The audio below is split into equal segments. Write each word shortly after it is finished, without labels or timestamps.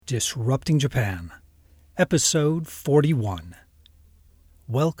Disrupting Japan, Episode 41.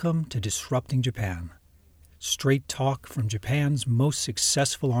 Welcome to Disrupting Japan, straight talk from Japan's most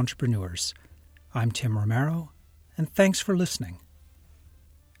successful entrepreneurs. I'm Tim Romero, and thanks for listening.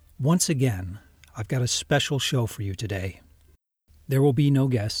 Once again, I've got a special show for you today. There will be no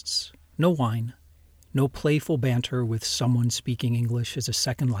guests, no wine, no playful banter with someone speaking English as a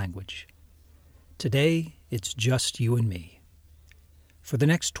second language. Today, it's just you and me. For the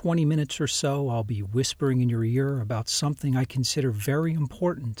next 20 minutes or so, I'll be whispering in your ear about something I consider very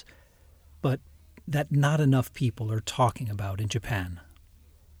important, but that not enough people are talking about in Japan.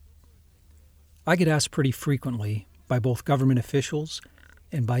 I get asked pretty frequently by both government officials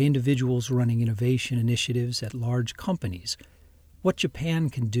and by individuals running innovation initiatives at large companies what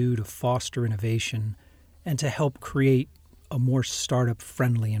Japan can do to foster innovation and to help create a more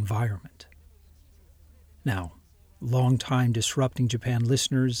startup-friendly environment. Now, long-time Disrupting Japan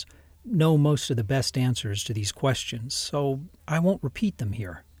listeners know most of the best answers to these questions, so I won't repeat them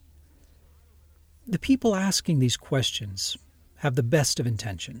here. The people asking these questions have the best of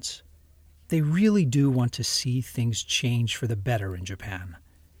intentions. They really do want to see things change for the better in Japan.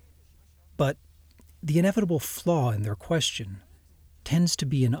 But the inevitable flaw in their question tends to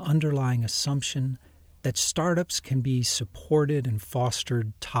be an underlying assumption that startups can be supported and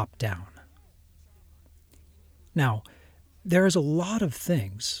fostered top-down. Now, there is a lot of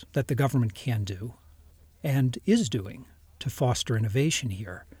things that the government can do, and is doing, to foster innovation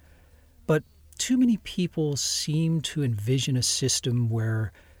here. But too many people seem to envision a system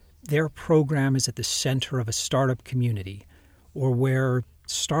where their program is at the center of a startup community, or where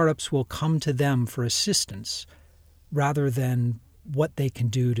startups will come to them for assistance, rather than what they can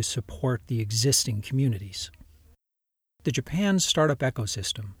do to support the existing communities. The Japan startup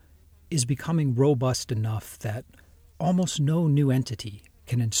ecosystem is becoming robust enough that almost no new entity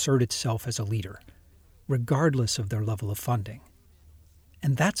can insert itself as a leader, regardless of their level of funding.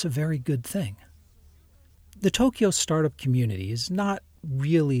 And that's a very good thing. The Tokyo startup community is not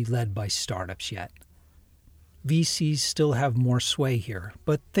really led by startups yet. VCs still have more sway here,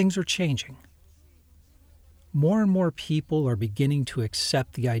 but things are changing. More and more people are beginning to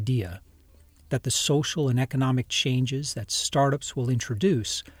accept the idea that the social and economic changes that startups will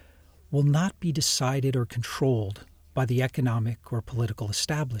introduce will not be decided or controlled by the economic or political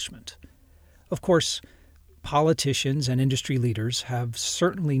establishment. Of course, politicians and industry leaders have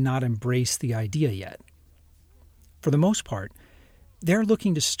certainly not embraced the idea yet. For the most part, they're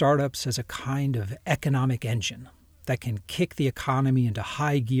looking to startups as a kind of economic engine that can kick the economy into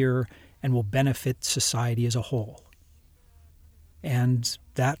high gear and will benefit society as a whole. And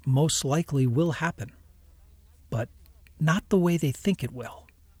that most likely will happen, but not the way they think it will.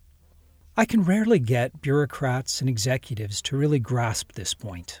 I can rarely get bureaucrats and executives to really grasp this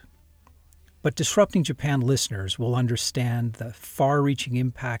point. But Disrupting Japan listeners will understand the far-reaching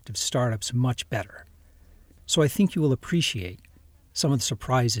impact of startups much better. So I think you will appreciate some of the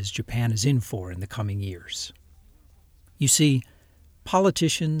surprises Japan is in for in the coming years. You see,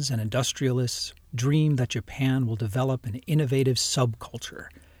 politicians and industrialists dream that Japan will develop an innovative subculture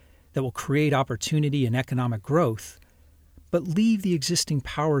that will create opportunity and economic growth, but leave the existing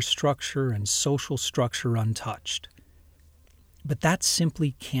power structure and social structure untouched. But that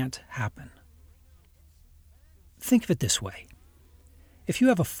simply can't happen. Think of it this way. If you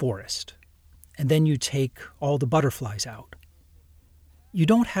have a forest, and then you take all the butterflies out, you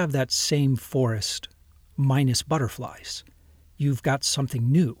don't have that same forest minus butterflies. You've got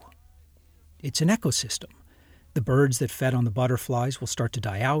something new. It's an ecosystem. The birds that fed on the butterflies will start to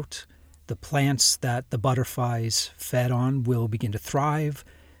die out. The plants that the butterflies fed on will begin to thrive.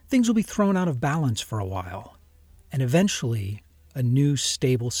 Things will be thrown out of balance for a while. And eventually, a new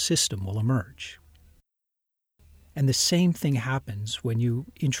stable system will emerge. And the same thing happens when you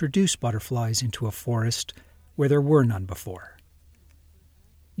introduce butterflies into a forest where there were none before.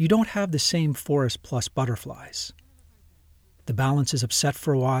 You don't have the same forest plus butterflies. The balance is upset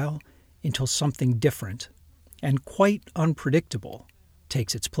for a while until something different and quite unpredictable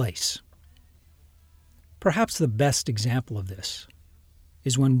takes its place. Perhaps the best example of this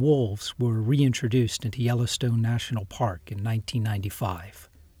is when wolves were reintroduced into Yellowstone National Park in 1995.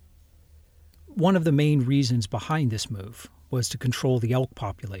 One of the main reasons behind this move was to control the elk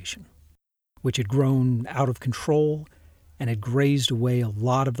population, which had grown out of control and had grazed away a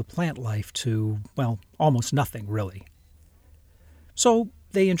lot of the plant life to, well, almost nothing, really. So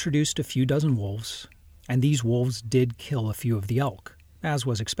they introduced a few dozen wolves, and these wolves did kill a few of the elk, as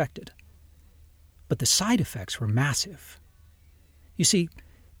was expected. But the side effects were massive. You see,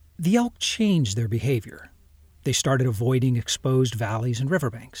 the elk changed their behavior. They started avoiding exposed valleys and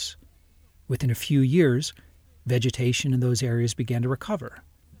riverbanks. Within a few years, vegetation in those areas began to recover,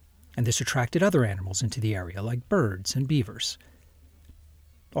 and this attracted other animals into the area, like birds and beavers.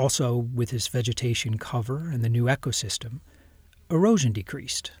 Also, with this vegetation cover and the new ecosystem, erosion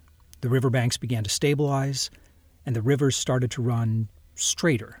decreased. The riverbanks began to stabilize, and the rivers started to run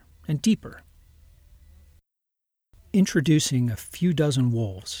straighter and deeper. Introducing a few dozen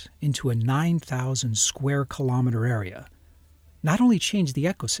wolves into a 9,000 square kilometer area not only changed the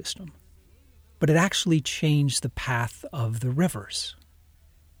ecosystem, but it actually changed the path of the rivers.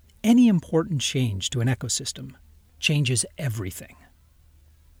 Any important change to an ecosystem changes everything.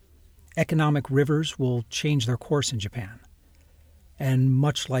 Economic rivers will change their course in Japan, and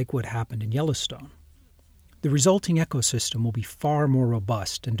much like what happened in Yellowstone, the resulting ecosystem will be far more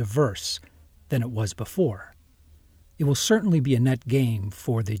robust and diverse than it was before. It will certainly be a net gain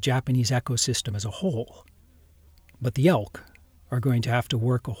for the Japanese ecosystem as a whole, but the elk are going to have to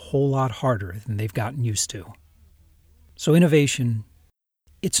work a whole lot harder than they've gotten used to. So innovation,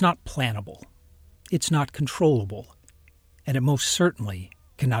 it's not plannable, it's not controllable, and it most certainly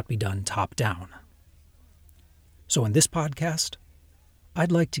cannot be done top-down. So in this podcast,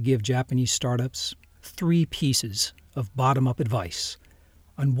 I'd like to give Japanese startups 3 pieces of bottom-up advice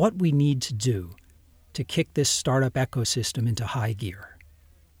on what we need to do to kick this startup ecosystem into high gear.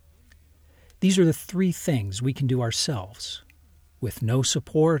 These are the 3 things we can do ourselves, with no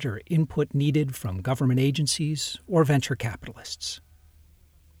support or input needed from government agencies or venture capitalists.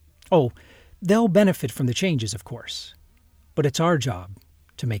 Oh, they'll benefit from the changes, of course, but it's our job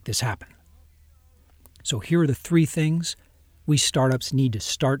to make this happen. So here are the 3 things we startups need to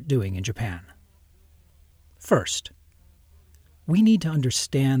start doing in Japan. First, we need to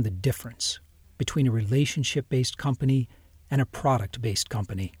understand the difference between a relationship-based company and a product-based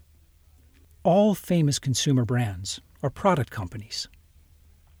company. All famous consumer brands are product companies.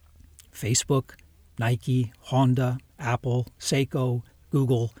 Facebook, Nike, Honda, Apple, Seiko,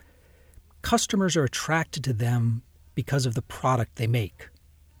 Google. Customers are attracted to them because of the product they make.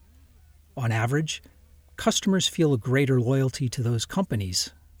 On average, customers feel a greater loyalty to those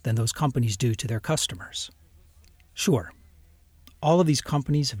companies than those companies do to their customers. Sure, all of these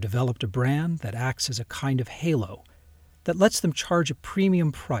companies have developed a brand that acts as a kind of halo that lets them charge a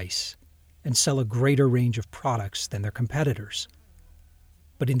premium price and sell a greater range of products than their competitors.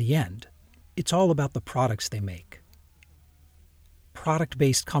 But in the end, it's all about the products they make.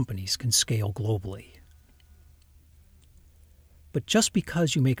 Product-based companies can scale globally. But just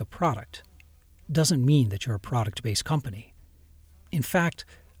because you make a product doesn't mean that you're a product-based company. In fact,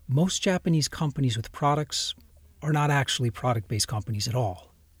 most Japanese companies with products are not actually product-based companies at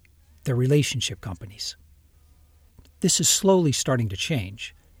all. They're relationship companies. This is slowly starting to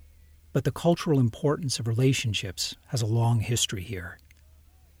change, but the cultural importance of relationships has a long history here.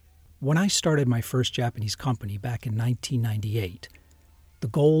 When I started my first Japanese company back in 1998, the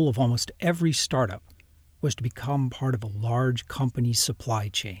goal of almost every startup was to become part of a large company's supply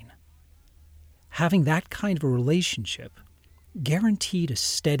chain. Having that kind of a relationship guaranteed a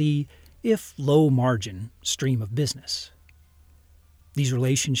steady, if low-margin, stream of business. These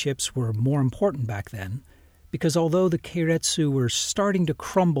relationships were more important back then because although the keiretsu were starting to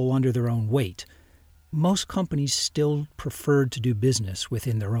crumble under their own weight, most companies still preferred to do business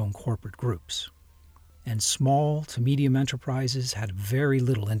within their own corporate groups. And small to medium enterprises had very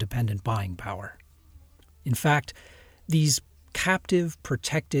little independent buying power. In fact, these captive,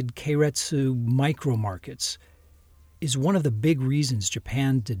 protected keiretsu micro-markets is one of the big reasons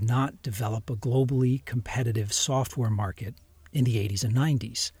Japan did not develop a globally competitive software market in the 80s and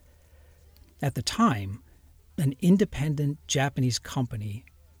 90s. At the time, an independent Japanese company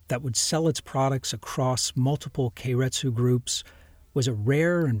that would sell its products across multiple keiretsu groups was a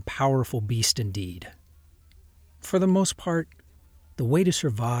rare and powerful beast indeed. For the most part, the way to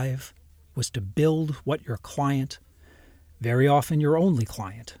survive was to build what your client, very often your only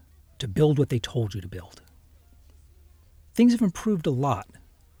client, to build what they told you to build. Things have improved a lot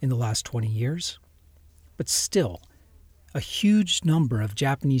in the last 20 years, but still, a huge number of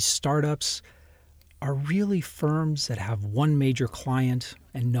Japanese startups are really firms that have one major client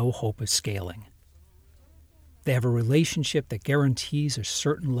and no hope of scaling. They have a relationship that guarantees a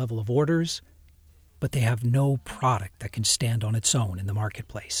certain level of orders, but they have no product that can stand on its own in the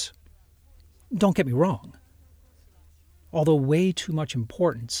marketplace. Don't get me wrong. Although way too much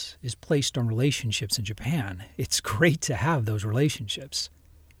importance is placed on relationships in Japan, it's great to have those relationships.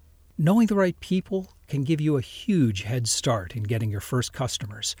 Knowing the right people can give you a huge head start in getting your first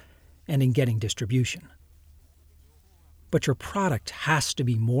customers and in getting distribution. But your product has to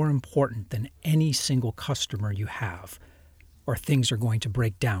be more important than any single customer you have, or things are going to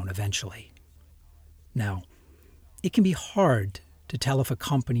break down eventually. Now, it can be hard to tell if a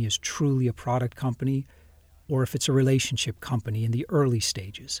company is truly a product company or if it's a relationship company in the early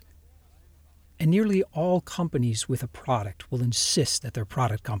stages. And nearly all companies with a product will insist that they're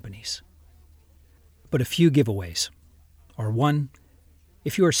product companies. But a few giveaways are: 1,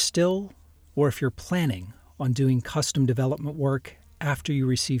 if you are still or if you're planning on doing custom development work after you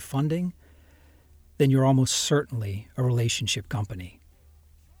receive funding, then you're almost certainly a relationship company.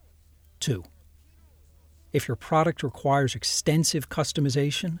 2, if your product requires extensive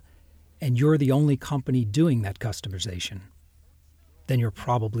customization and you're the only company doing that customization, then you're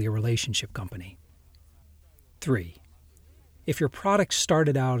probably a relationship company. 3, if your product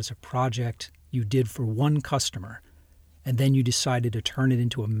started out as a project you did for one customer and then you decided to turn it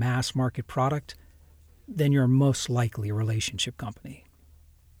into a mass market product, then you're most likely a relationship company.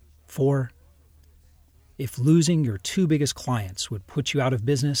 4, if losing your 2 biggest clients would put you out of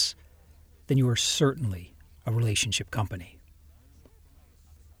business, then you are certainly a relationship company.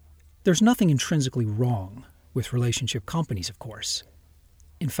 There's nothing intrinsically wrong with relationship companies, of course.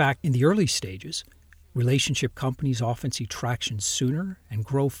 In fact, in the early stages, relationship companies often see traction sooner and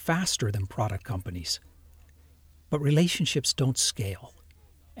grow faster than product companies. But relationships don't scale,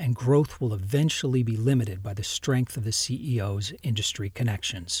 and growth will eventually be limited by the strength of the CEO's industry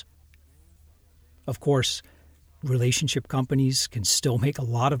connections. Of course, relationship companies can still make a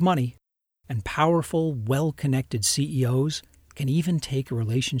lot of money, and powerful, well-connected CEOs can even take a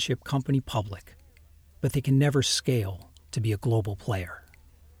relationship company public, but they can never scale to be a global player.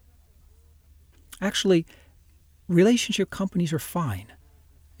 Actually, relationship companies are fine.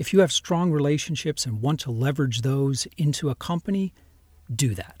 If you have strong relationships and want to leverage those into a company,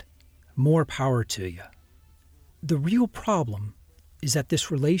 do that. More power to you. The real problem is that this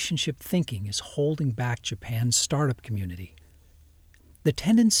relationship thinking is holding back Japan's startup community. The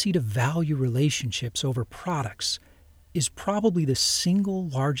tendency to value relationships over products is probably the single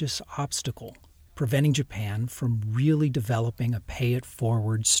largest obstacle preventing Japan from really developing a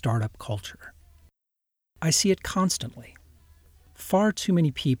pay-it-forward startup culture. I see it constantly. Far too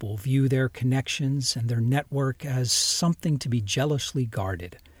many people view their connections and their network as something to be jealously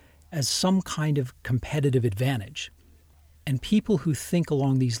guarded, as some kind of competitive advantage. And people who think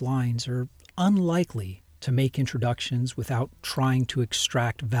along these lines are unlikely to make introductions without trying to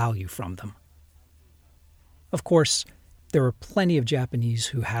extract value from them. Of course, there are plenty of Japanese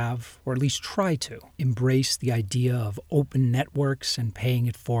who have, or at least try to, embrace the idea of open networks and paying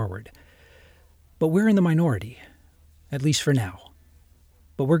it forward. But we're in the minority, at least for now.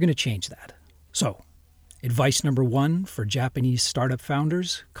 But we're going to change that. So, advice number 1 for Japanese startup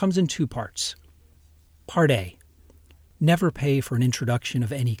founders comes in 2 parts. Part A: never pay for an introduction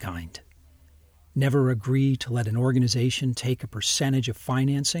of any kind. Never agree to let an organization take a percentage of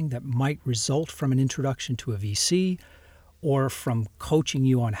financing that might result from an introduction to a VC or from coaching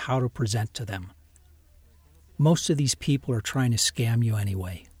you on how to present to them. Most of these people are trying to scam you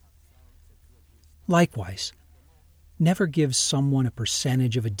anyway. Likewise, never give someone a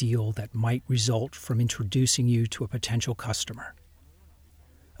percentage of a deal that might result from introducing you to a potential customer.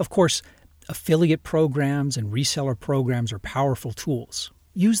 Of course, affiliate programs and reseller programs are powerful tools.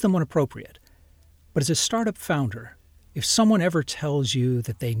 Use them when appropriate. But as a startup founder, if someone ever tells you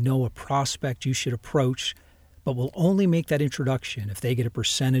that they know a prospect you should approach, but will only make that introduction if they get a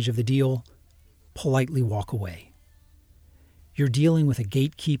percentage of the deal, politely walk away. You're dealing with a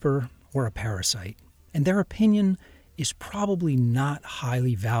gatekeeper or a parasite, and their opinion is probably not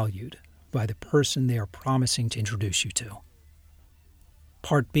highly valued by the person they are promising to introduce you to.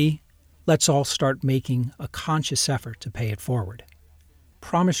 Part B: let's all start making a conscious effort to pay it forward.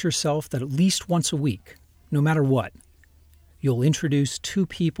 Promise yourself that at least once a week, no matter what, you'll introduce 2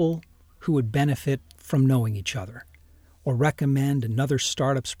 people who would benefit from knowing each other, or recommend another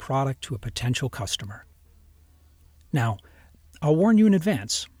startup's product to a potential customer. Now, I'll warn you in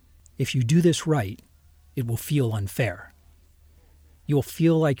advance, if you do this right, it will feel unfair. You'll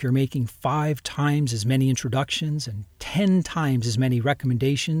feel like you're making 5 times as many introductions and 10 times as many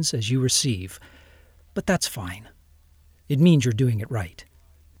recommendations as you receive, but that's fine. It means you're doing it right.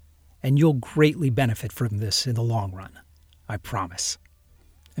 And you'll greatly benefit from this in the long run, I promise.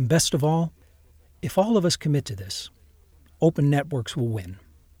 And best of all, if all of us commit to this, open networks will win,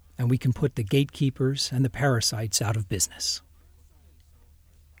 and we can put the gatekeepers and the parasites out of business.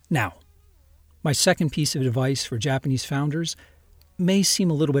 Now, my second piece of advice for Japanese founders may seem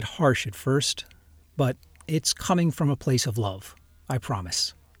a little bit harsh at first, but it's coming from a place of love, I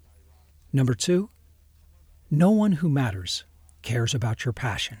promise. Number 2, No one who matters cares about your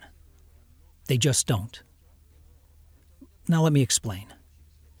passion. They just don't. Now let me explain.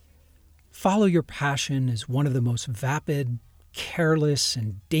 Follow your passion is one of the most vapid, careless,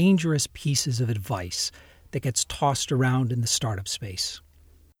 and dangerous pieces of advice that gets tossed around in the startup space.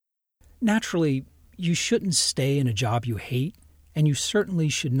 Naturally, you shouldn't stay in a job you hate, and you certainly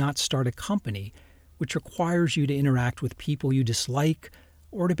should not start a company which requires you to interact with people you dislike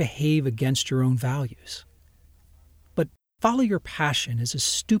or to behave against your own values. But follow your passion is a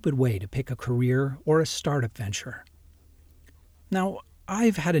stupid way to pick a career or a startup venture. Now,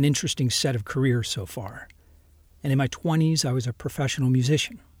 I've had an interesting set of careers so far. And in my 20s, I was a professional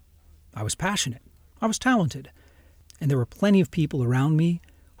musician. I was passionate. I was talented. And there were plenty of people around me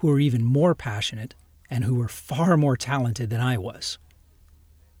who were even more passionate and who were far more talented than I was.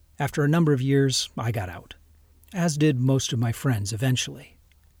 After a number of years, I got out, as did most of my friends eventually.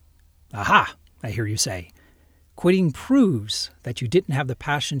 Aha, I hear you say. Quitting proves that you didn't have the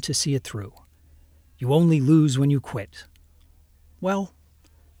passion to see it through. You only lose when you quit. Well,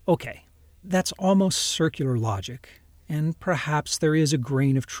 okay, that's almost circular logic, and perhaps there is a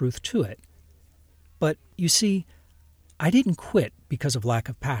grain of truth to it. But you see, I didn't quit because of lack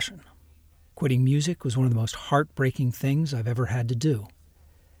of passion. Quitting music was one of the most heartbreaking things I've ever had to do.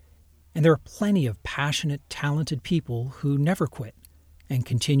 And there are plenty of passionate, talented people who never quit and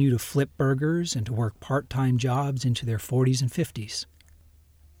continue to flip burgers and to work part-time jobs into their 40s and 50s.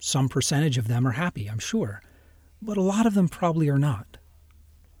 Some percentage of them are happy, I'm sure, but a lot of them probably are not.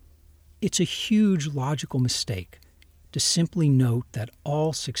 It's a huge logical mistake to simply note that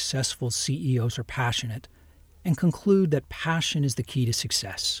all successful CEOs are passionate and conclude that passion is the key to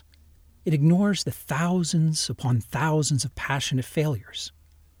success. It ignores the thousands upon thousands of passionate failures.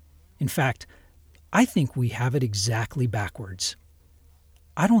 In fact, I think we have it exactly backwards.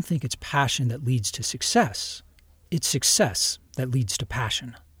 I don't think it's passion that leads to success. It's success that leads to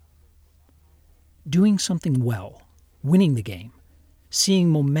passion. Doing something well, winning the game, seeing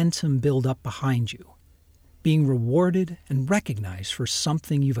momentum build up behind you, being rewarded and recognized for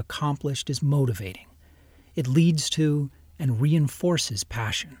something you've accomplished is motivating. It leads to and reinforces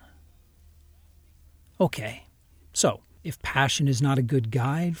passion. Okay, so if passion is not a good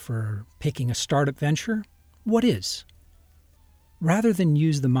guide for picking a startup venture, what is? Rather than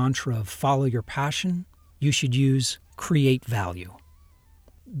use the mantra of follow your passion, you should use create value.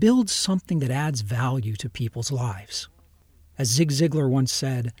 Build something that adds value to people's lives. As Zig Ziglar once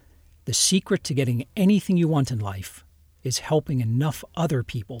said, the secret to getting anything you want in life is helping enough other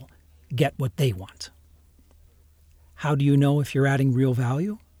people get what they want. How do you know if you're adding real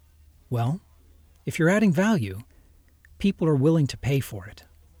value? Well, if you're adding value, people are willing to pay for it.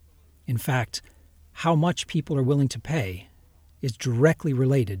 In fact, how much people are willing to pay is directly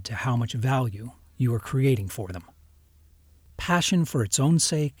related to how much value you are creating for them. Passion for its own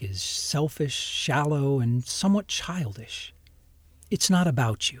sake is selfish, shallow, and somewhat childish. It's not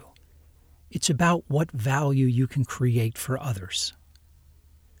about you. It's about what value you can create for others.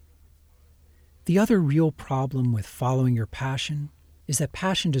 The other real problem with following your passion is that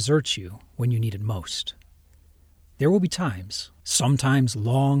passion deserts you when you need it most. There will be times, sometimes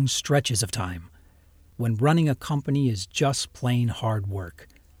long stretches of time, when running a company is just plain hard work.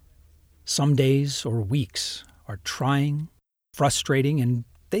 Some days or weeks are trying, frustrating, and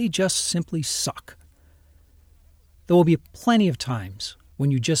they just simply suck. There will be plenty of times when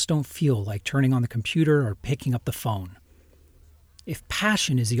you just don't feel like turning on the computer or picking up the phone. If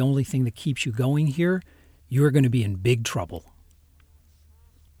passion is the only thing that keeps you going here, you're going to be in big trouble.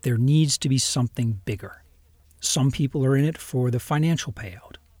 There needs to be something bigger. Some people are in it for the financial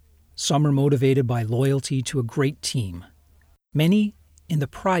payout. Some are motivated by loyalty to a great team. Many in the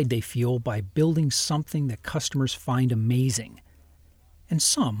pride they feel by building something that customers find amazing. And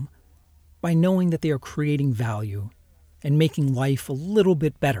some by knowing that they are creating value and making life a little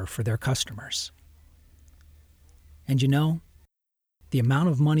bit better for their customers. And you know, the amount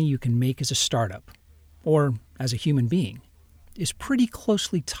of money you can make as a startup, or as a human being, is pretty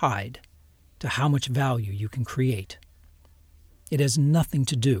closely tied to how much value you can create. It has nothing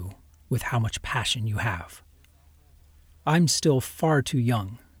to do with how much passion you have. I'm still far too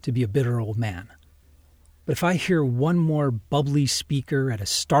young to be a bitter old man. But if I hear one more bubbly speaker at a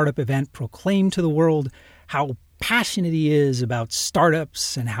startup event proclaim to the world how passionate he is about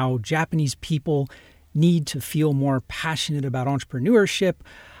startups and how Japanese people need to feel more passionate about entrepreneurship,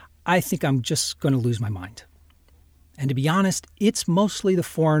 I think I'm just going to lose my mind. And to be honest, it's mostly the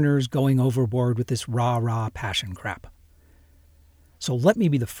foreigners going overboard with this rah-rah passion crap. So let me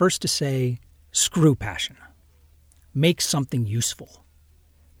be the first to say, screw passion. Make something useful.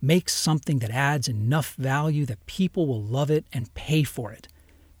 Make something that adds enough value that people will love it and pay for it,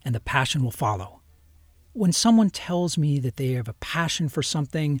 and the passion will follow. When someone tells me that they have a passion for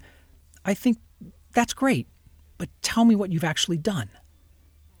something, I think that's great, but tell me what you've actually done.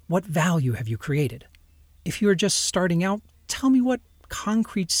 What value have you created? If you're just starting out, tell me what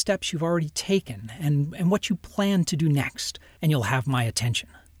concrete steps you've already taken and what you plan to do next, and you'll have my attention.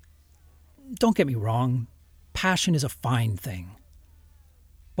 Don't get me wrong, passion is a fine thing.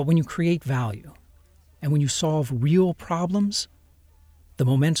 But when you create value and when you solve real problems, the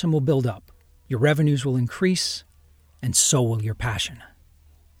momentum will build up, your revenues will increase, and so will your passion.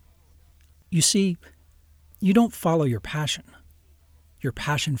 You see, you don't follow your passion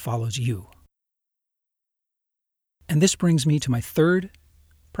follows you. And this brings me to my third,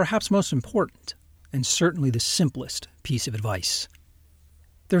 perhaps most important, and certainly the simplest piece of advice.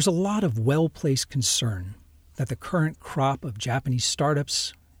 There's a lot of well-placed concern that the current crop of Japanese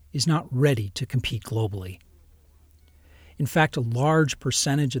startups is not ready to compete globally. In fact, a large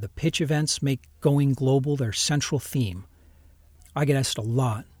percentage of the pitch events make going global their central theme. I get asked a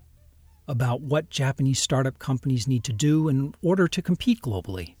lot about what Japanese startup companies need to do in order to compete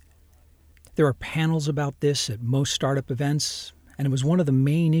globally. There are panels about this at most startup events, and it was one of the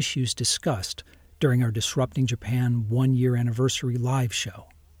main issues discussed during our Disrupting Japan one-year anniversary live show.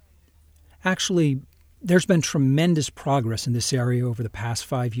 Actually, there's been tremendous progress in this area over the past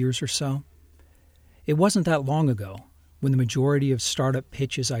 5 years or so. It wasn't that long ago when the majority of startup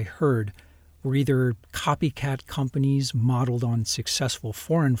pitches I heard were either copycat companies modeled on successful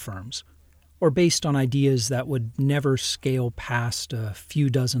foreign firms or based on ideas that would never scale past a few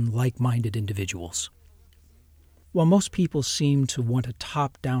dozen like-minded individuals. While most people seem to want a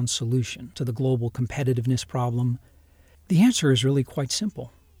top-down solution to the global competitiveness problem, the answer is really quite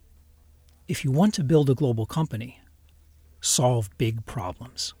simple. If you want to build a global company, solve big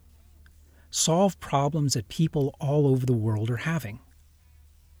problems. Solve problems that people all over the world are having.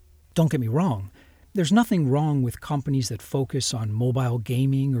 Don't get me wrong, there's nothing wrong with companies that focus on mobile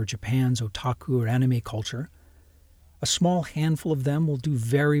gaming or Japan's otaku or anime culture. A small handful of them will do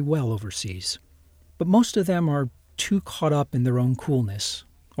very well overseas, but most of them are too caught up in their own coolness,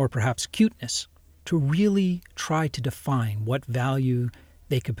 or perhaps cuteness, to really try to define what value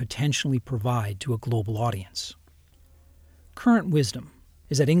they could potentially provide to a global audience. Current wisdom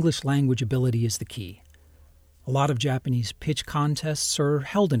is that English language ability is the key. A lot of Japanese pitch contests are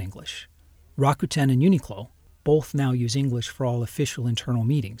held in English. Rakuten and Uniqlo both now use English for all official internal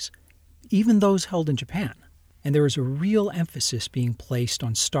meetings, even those held in Japan. And there is a real emphasis being placed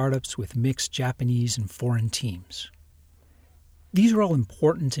on startups with mixed Japanese and foreign teams. These are all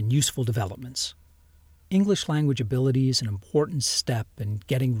important and useful developments. English language ability is an important step in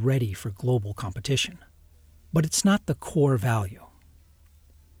getting ready for global competition. But it's not the core value.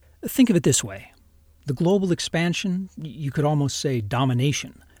 Think of it this way. The global expansion, you could almost say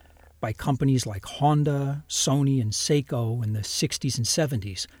domination, by companies like Honda, Sony, and Seiko in the 60s and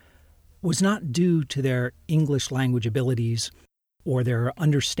 70s was not due to their English language abilities or their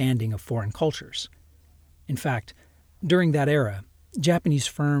understanding of foreign cultures. In fact, during that era, Japanese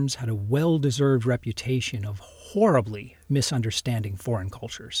firms had a well-deserved reputation of horribly misunderstanding foreign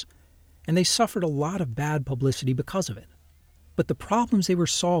cultures, and they suffered a lot of bad publicity because of it. But the problems they were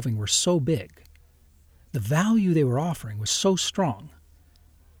solving were so big, the value they were offering was so strong,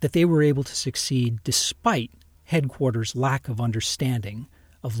 that they were able to succeed despite headquarters' lack of understanding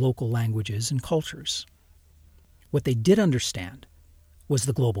of local languages and cultures. What they did understand was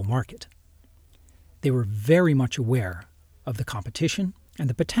the global market. They were very much aware of the competition and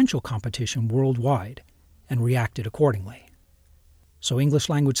the potential competition worldwide and reacted accordingly. So English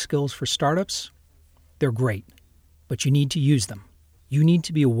language skills for startups, they're great, but you need to use them. You need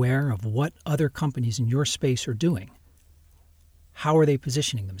to be aware of what other companies in your space are doing. How are they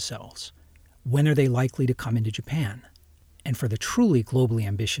positioning themselves? When are they likely to come into Japan? And for the truly globally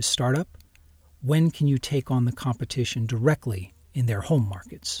ambitious startup, when can you take on the competition directly in their home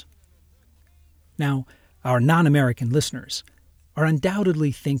markets? Now, our non-American listeners are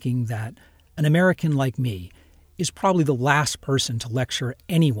undoubtedly thinking that an American like me is probably the last person to lecture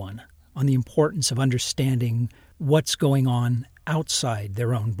anyone on the importance of understanding what's going on outside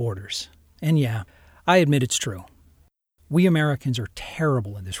their own borders. And yeah, I admit it's true. We Americans are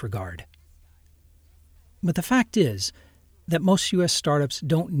terrible in this regard. But the fact is that most U.S. startups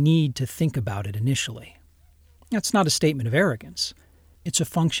don't need to think about it initially. That's not a statement of arrogance. It's a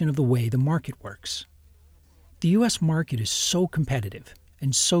function of the way the market works. The U.S. market is so competitive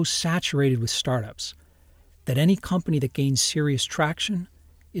and so saturated with startups that any company that gains serious traction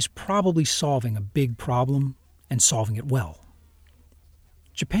is probably solving a big problem and solving it well.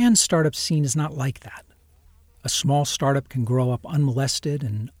 Japan's startup scene is not like that. A small startup can grow up unmolested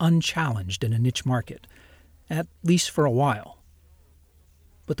and unchallenged in a niche market, at least for a while.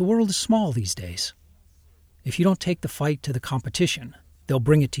 But the world is small these days. If you don't take the fight to the competition, they'll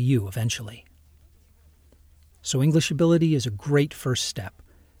bring it to you eventually. So English ability is a great first step,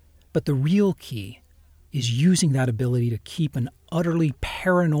 but the real key is using that ability to keep an utterly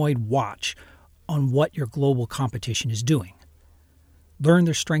paranoid watch on what your global competition is doing. Learn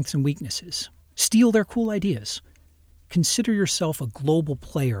their strengths and weaknesses. Steal their cool ideas. Consider yourself a global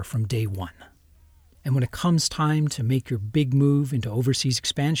player from day one. And when it comes time to make your big move into overseas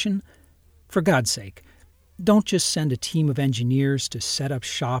expansion, for God's sake, don't just send a team of engineers to set up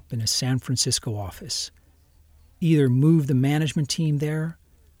shop in a San Francisco office. Either move the management team there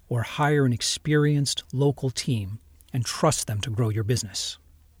or hire an experienced local team and trust them to grow your business.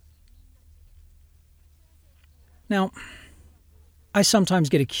 Now, I sometimes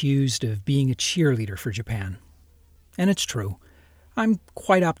get accused of being a cheerleader for Japan. And it's true. I'm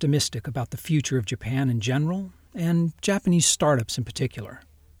quite optimistic about the future of Japan in general, and Japanese startups in particular.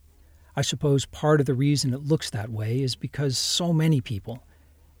 I suppose part of the reason it looks that way is because so many people,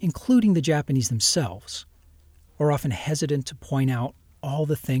 including the Japanese themselves, are often hesitant to point out all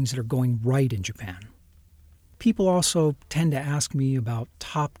the things that are going right in Japan. People also tend to ask me about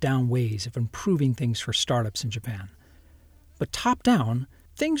top-down ways of improving things for startups in Japan. But top-down,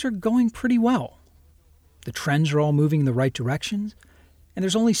 things are going pretty well. The trends are all moving in the right directions, and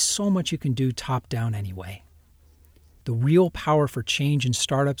there's only so much you can do top-down anyway. The real power for change in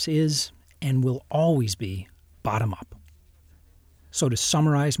startups is, and will always be, bottom-up. So to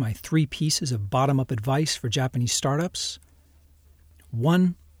summarize my 3 pieces of bottom-up advice for Japanese startups: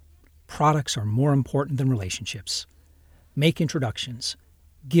 1. Products are more important than relationships. Make introductions.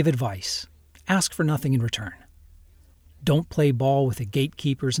 Give advice. Ask for nothing in return. Don't play ball with the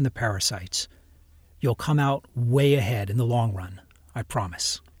gatekeepers and the parasites. You'll come out way ahead in the long run, I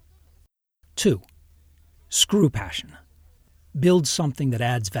promise. 2. Screw passion. Build something that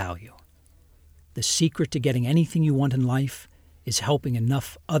adds value. The secret to getting anything you want in life is helping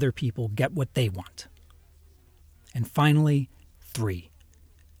enough other people get what they want. And finally, 3.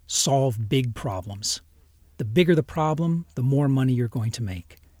 Solve big problems. The bigger the problem, the more money you're going to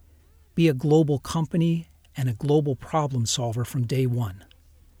make. Be a global company and a global problem solver from day one.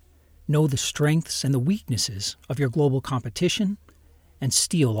 Know the strengths and the weaknesses of your global competition and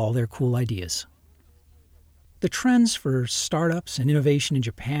steal all their cool ideas. The trends for startups and innovation in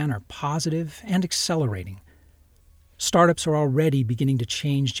Japan are positive and accelerating. Startups are already beginning to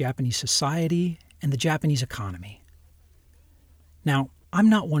change Japanese society and the Japanese economy. Now, I'm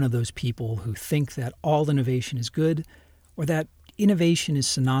not one of those people who think that all innovation is good or that innovation is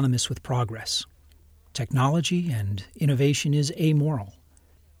synonymous with progress. Technology and innovation is amoral.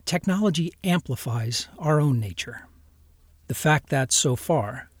 Technology amplifies our own nature. The fact that, so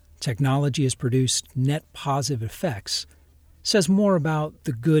far, technology has produced net positive effects says more about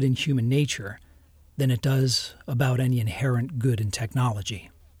the good in human nature than it does about any inherent good in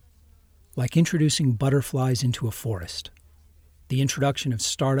technology. Like introducing butterflies into a forest, the introduction of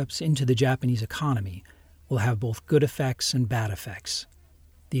startups into the Japanese economy will have both good effects and bad effects,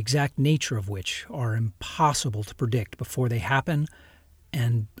 the exact nature of which are impossible to predict before they happen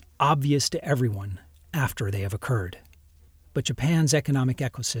and obvious to everyone after they have occurred. But Japan's economic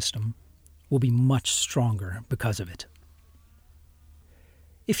ecosystem will be much stronger because of it.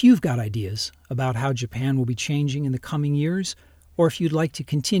 If you've got ideas about how Japan will be changing in the coming years, or if you'd like to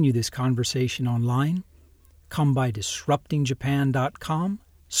continue this conversation online, come by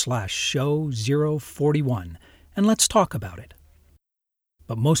disruptingjapan.com/show041 and let's talk about it.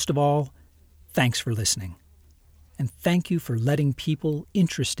 But most of all, thanks for listening. And thank you for letting people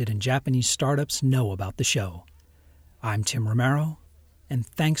interested in Japanese startups know about the show. I'm Tim Romero, and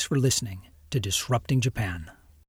thanks for listening to Disrupting Japan.